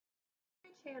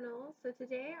channel. So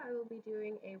today I will be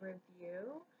doing a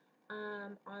review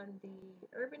on the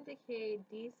Urban Decay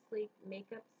De-Sleek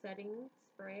Makeup Setting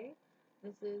Spray.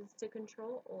 This is to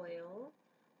control oil.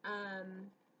 Um,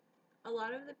 a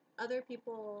lot of the other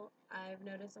people I've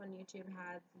noticed on YouTube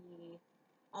have the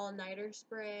all-nighter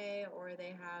spray, or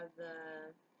they have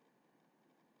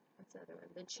what's the other one?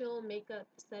 The chill makeup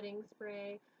setting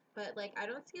spray. But like, I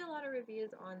don't see a lot of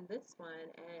reviews on this one,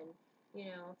 and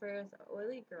for us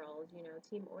oily girls,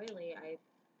 team oily, I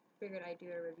figured I'd do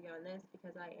a review on this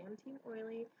because I am team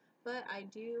oily, but I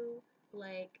do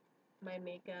like my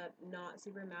makeup not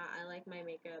super matte. I like my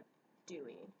makeup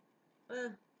dewy.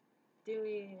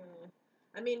 Dewy.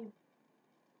 I mean,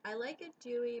 I like it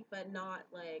dewy, but not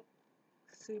like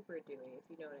super dewy, if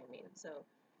you know what I mean. So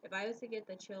if I was to get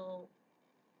the chill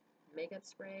makeup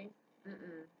spray,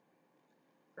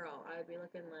 girl, I would be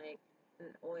looking like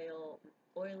an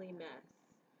oily mess.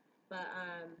 But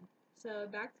so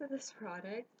back to this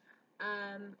product.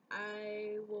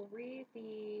 I will read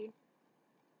the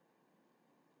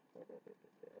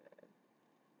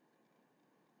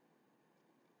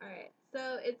Alright,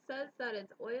 so it says that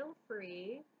it's oil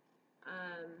free.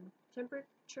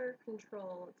 Temperature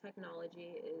control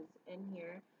technology is in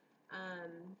here.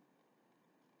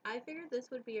 I figured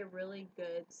this would be a really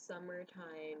good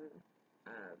summertime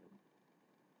um,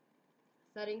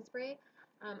 setting spray.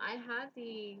 I have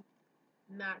the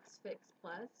Max Fix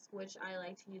Plus, which I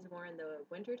like to use more in the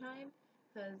wintertime,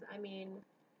 because I mean,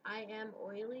 I am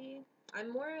oily.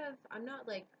 I'm not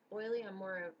like oily, I'm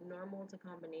more of normal to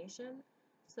combination.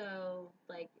 So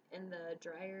like in the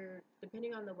drier,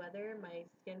 depending on the weather, my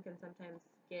skin can sometimes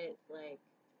get like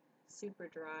super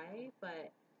dry,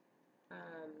 but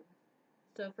um,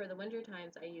 so for the winter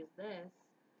times I use this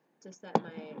to set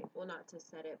my, well, not to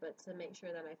set it, but to make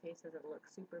sure that my face doesn't look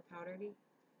super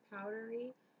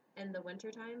powdery in the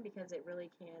wintertime, because it really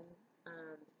can,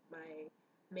 my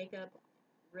makeup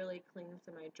really clings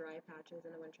to my dry patches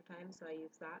in the wintertime, so I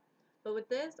use that. But with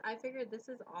this, I figured this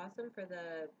is awesome for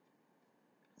the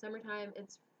summertime.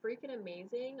 It's freaking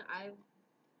amazing. I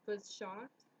was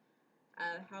shocked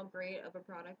at how great of a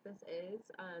product this is.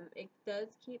 It does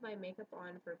keep my makeup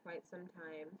on for quite some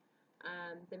time.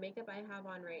 The makeup I have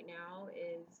on right now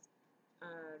is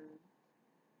um,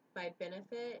 by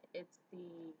Benefit. It's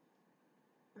the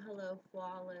Hello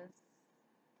Flawless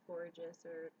Gorgeous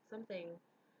or something.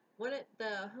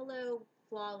 The Hello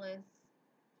Flawless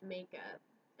makeup,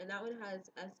 and that one has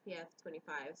SPF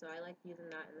 25, so I like using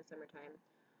that in the summertime.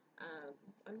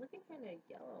 I'm looking kind of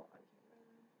yellow on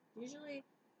camera. Usually,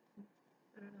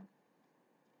 I don't know.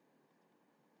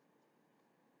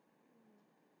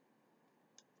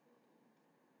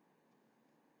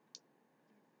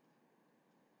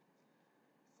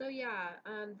 So yeah,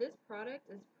 this product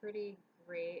is pretty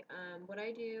great. What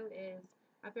I do is,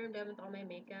 after I'm done with all my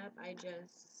makeup, I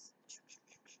just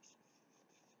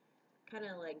kind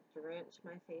of like drench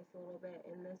my face a little bit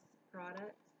in this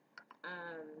product.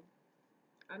 Um,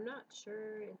 I'm not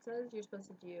sure, it says you're supposed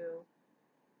to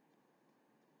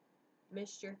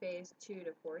mist your face 2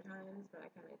 to 4 times, but I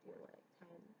kind of do like 10,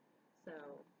 so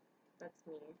that's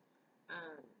me.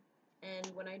 Um, and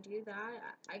when I do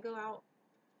that, I go out.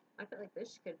 I feel like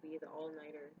this could be the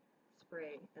all-nighter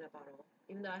spray in a bottle.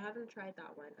 Even though I haven't tried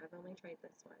that one. I've only tried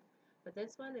this one. But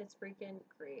this one is freaking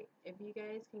great. If you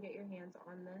guys can get your hands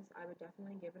on this, I would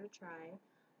definitely give it a try.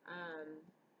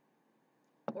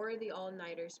 Or the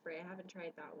all-nighter spray. I haven't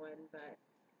tried that one, but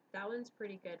that one's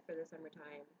pretty good for the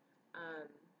summertime. Um,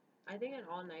 I think an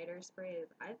all-nighter spray is,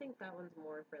 I think that one's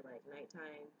more for like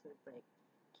nighttime to like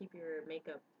keep your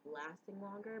makeup lasting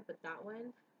longer, but that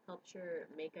one helps your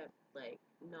makeup like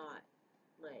not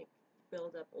like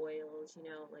build up oils,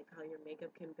 like how your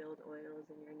makeup can build oils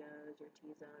in your nose, your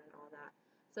T-zone, and all that.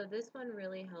 So this one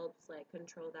really helps like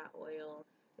control that oil.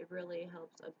 It really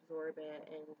helps absorb it,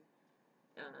 and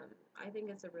I think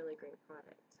it's a really great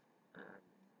product. Um,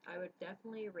 I would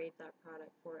definitely rate that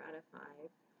product 4 out of 5.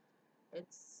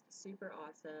 It's super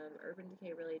awesome. Urban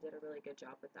Decay really did a really good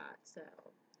job with that. So,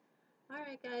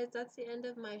 alright guys, that's the end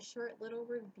of my short little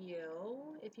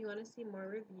review. If you want to see more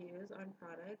reviews on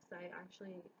products, I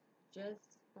actually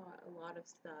just bought a lot of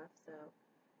stuff. So,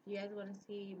 if you guys want to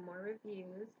see more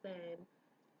reviews, then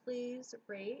please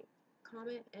rate,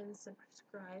 comment, and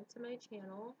subscribe to my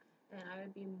channel, and I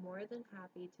would be more than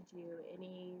happy to do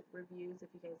any reviews if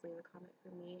you guys leave a comment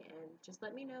for me, and just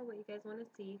let me know what you guys want to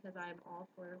see, because I'm all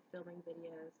for filming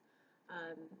videos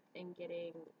and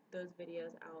getting those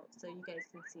videos out so you guys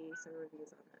can see some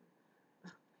reviews on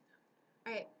them.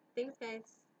 Alright, thanks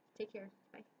guys. Take care.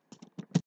 Bye.